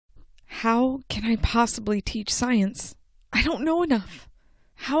How can I possibly teach science? I don't know enough.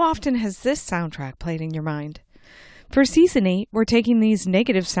 How often has this soundtrack played in your mind? For Season 8, we're taking these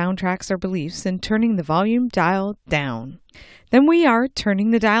negative soundtracks or beliefs and turning the volume dial down. Then we are turning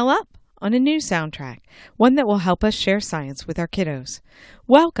the dial up on a new soundtrack, one that will help us share science with our kiddos.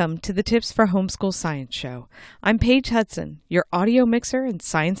 Welcome to the Tips for Homeschool Science Show. I'm Paige Hudson, your audio mixer and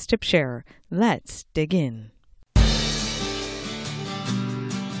science tip sharer. Let's dig in.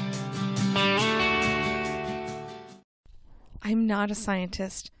 I'm not a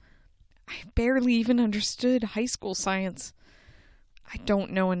scientist. I barely even understood high school science. I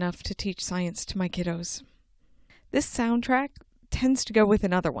don't know enough to teach science to my kiddos. This soundtrack tends to go with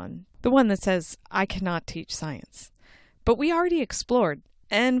another one, the one that says, I cannot teach science. But we already explored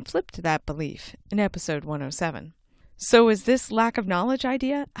and flipped that belief in episode 107. So is this lack of knowledge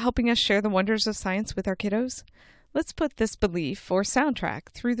idea helping us share the wonders of science with our kiddos? Let's put this belief or soundtrack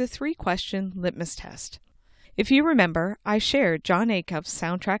through the 3-question litmus test. If you remember, I shared Jon Acuff's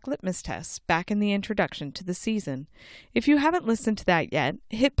soundtrack litmus tests back in the introduction to the season. If you haven't listened to that yet,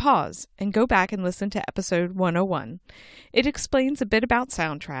 hit pause and go back and listen to episode 101. It explains a bit about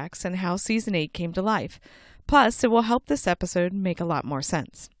soundtracks and how Season 8 came to life. Plus, it will help this episode make a lot more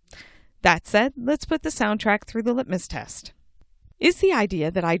sense. That said, let's put the soundtrack through the litmus test. Is the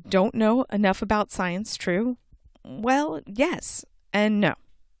idea that I don't know enough about science true? Well, yes and no.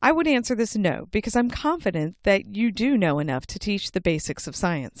 I would answer this no, because I'm confident that you do know enough to teach the basics of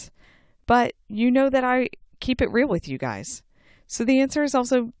science. But you know that I keep it real with you guys. So the answer is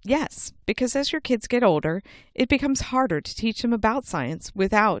also yes, because as your kids get older, it becomes harder to teach them about science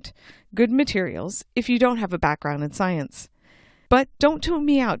without good materials if you don't have a background in science. But don't tune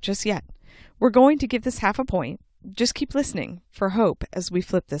me out just yet. We're going to give this half a point. Just keep listening for hope as we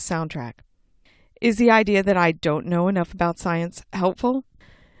flip this soundtrack. Is the idea that I don't know enough about science helpful?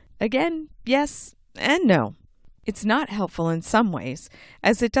 Again, yes and no. It's not helpful in some ways,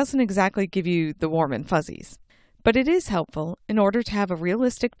 as it doesn't exactly give you the warm and fuzzies. But it is helpful in order to have a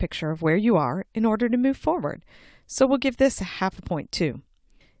realistic picture of where you are in order to move forward. So we'll give this a half a point too.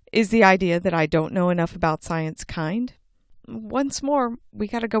 Is the idea that I don't know enough about science kind? Once more, we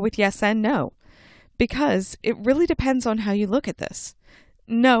got to go with yes and no, because it really depends on how you look at this.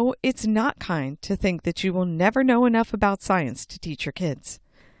 No, it's not kind to think that you will never know enough about science to teach your kids.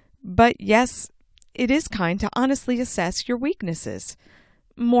 But yes, it is kind to honestly assess your weaknesses.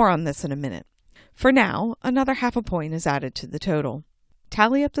 More on this in a minute. For now, another half a point is added to the total.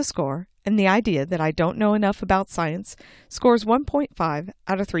 Tally up the score, and the idea that I don't know enough about science scores 1.5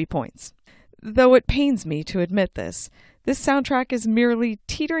 out of 3 points. Though it pains me to admit this soundtrack is merely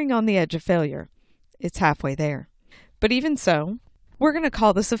teetering on the edge of failure. It's halfway there. But even so, we're going to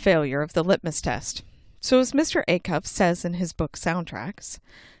call this a failure of the litmus test. So as Mr. Acuff says in his book Soundtracks,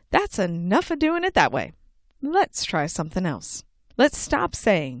 that's enough of doing it that way. Let's try something else. Let's stop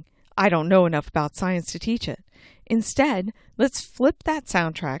saying, I don't know enough about science to teach it. Instead, let's flip that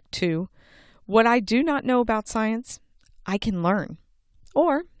soundtrack to, what I do not know about science, I can learn.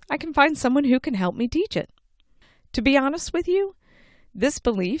 Or I can find someone who can help me teach it. To be honest with you, this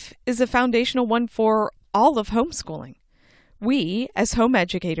belief is a foundational one for all of homeschooling. We, as home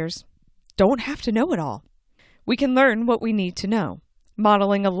educators, don't have to know it all. We can learn what we need to know.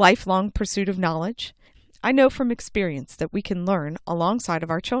 Modeling a lifelong pursuit of knowledge. I know from experience that we can learn alongside of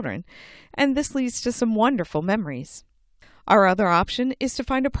our children, and this leads to some wonderful memories. Our other option is to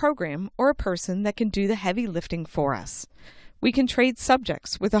find a program or a person that can do the heavy lifting for us. We can trade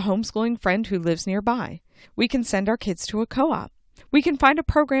subjects with a homeschooling friend who lives nearby. We can send our kids to a co-op. We can find a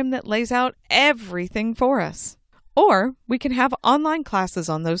program that lays out everything for us. Or we can have online classes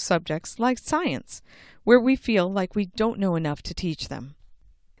on those subjects like science, where we feel like we don't know enough to teach them.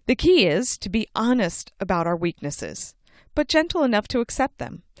 The key is to be honest about our weaknesses, but gentle enough to accept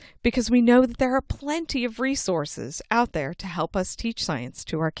them, because we know that there are plenty of resources out there to help us teach science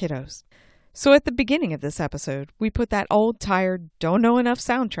to our kiddos. So at the beginning of this episode, we put that old, tired, don't know enough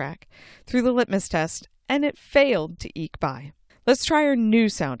soundtrack through the litmus test, and it failed to eke by. Let's try our new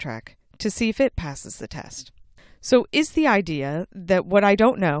soundtrack to see if it passes the test. So is the idea that what I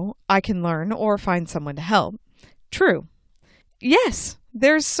don't know, I can learn or find someone to help true? Yes,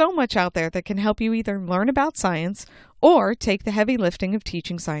 there's so much out there that can help you either learn about science or take the heavy lifting of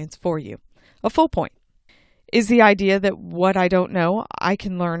teaching science for you. A full point. Is the idea that what I don't know, I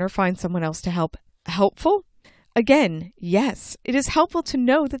can learn or find someone else to help helpful? Again, yes, it is helpful to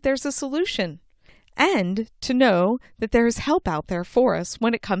know that there's a solution and to know that there is help out there for us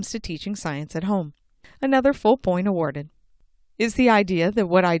when it comes to teaching science at home. Another full point awarded. Is the idea that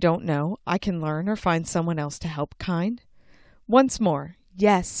what I don't know, I can learn or find someone else to help kind? Once more,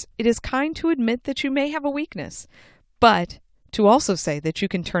 Yes, it is kind to admit that you may have a weakness, but to also say that you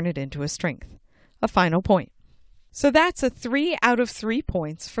can turn it into a strength. A final point. So that's a 3 out of 3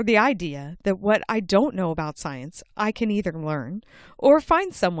 points for the idea that what I don't know about science, I can either learn or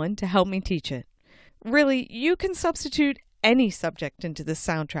find someone to help me teach it. Really, you can substitute any subject into this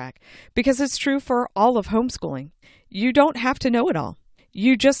soundtrack because it's true for all of homeschooling. You don't have to know it all.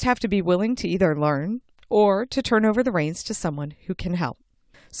 You just have to be willing to either learn or to turn over the reins to someone who can help.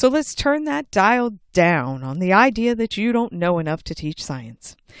 So let's turn that dial down on the idea that you don't know enough to teach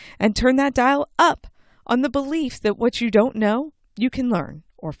science, and turn that dial up on the belief that what you don't know, you can learn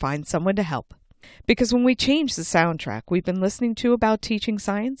or find someone to help. Because when we change the soundtrack we've been listening to about teaching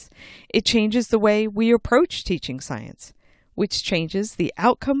science, it changes the way we approach teaching science, which changes the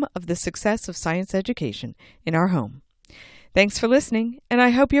outcome of the success of science education in our home. Thanks for listening, and I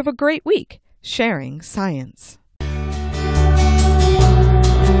hope you have a great week sharing science.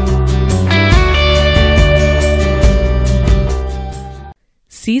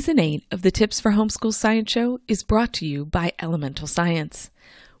 Season 8 of the Tips for Homeschool Science Show is brought to you by Elemental Science.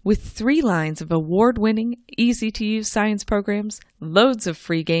 With 3 lines of award-winning, easy-to-use science programs, loads of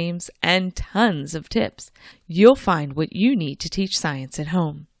free games, and tons of tips, you'll find what you need to teach science at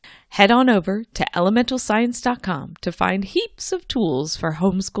home. Head on over to elementalscience.com to find heaps of tools for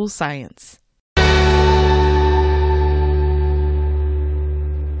homeschool science.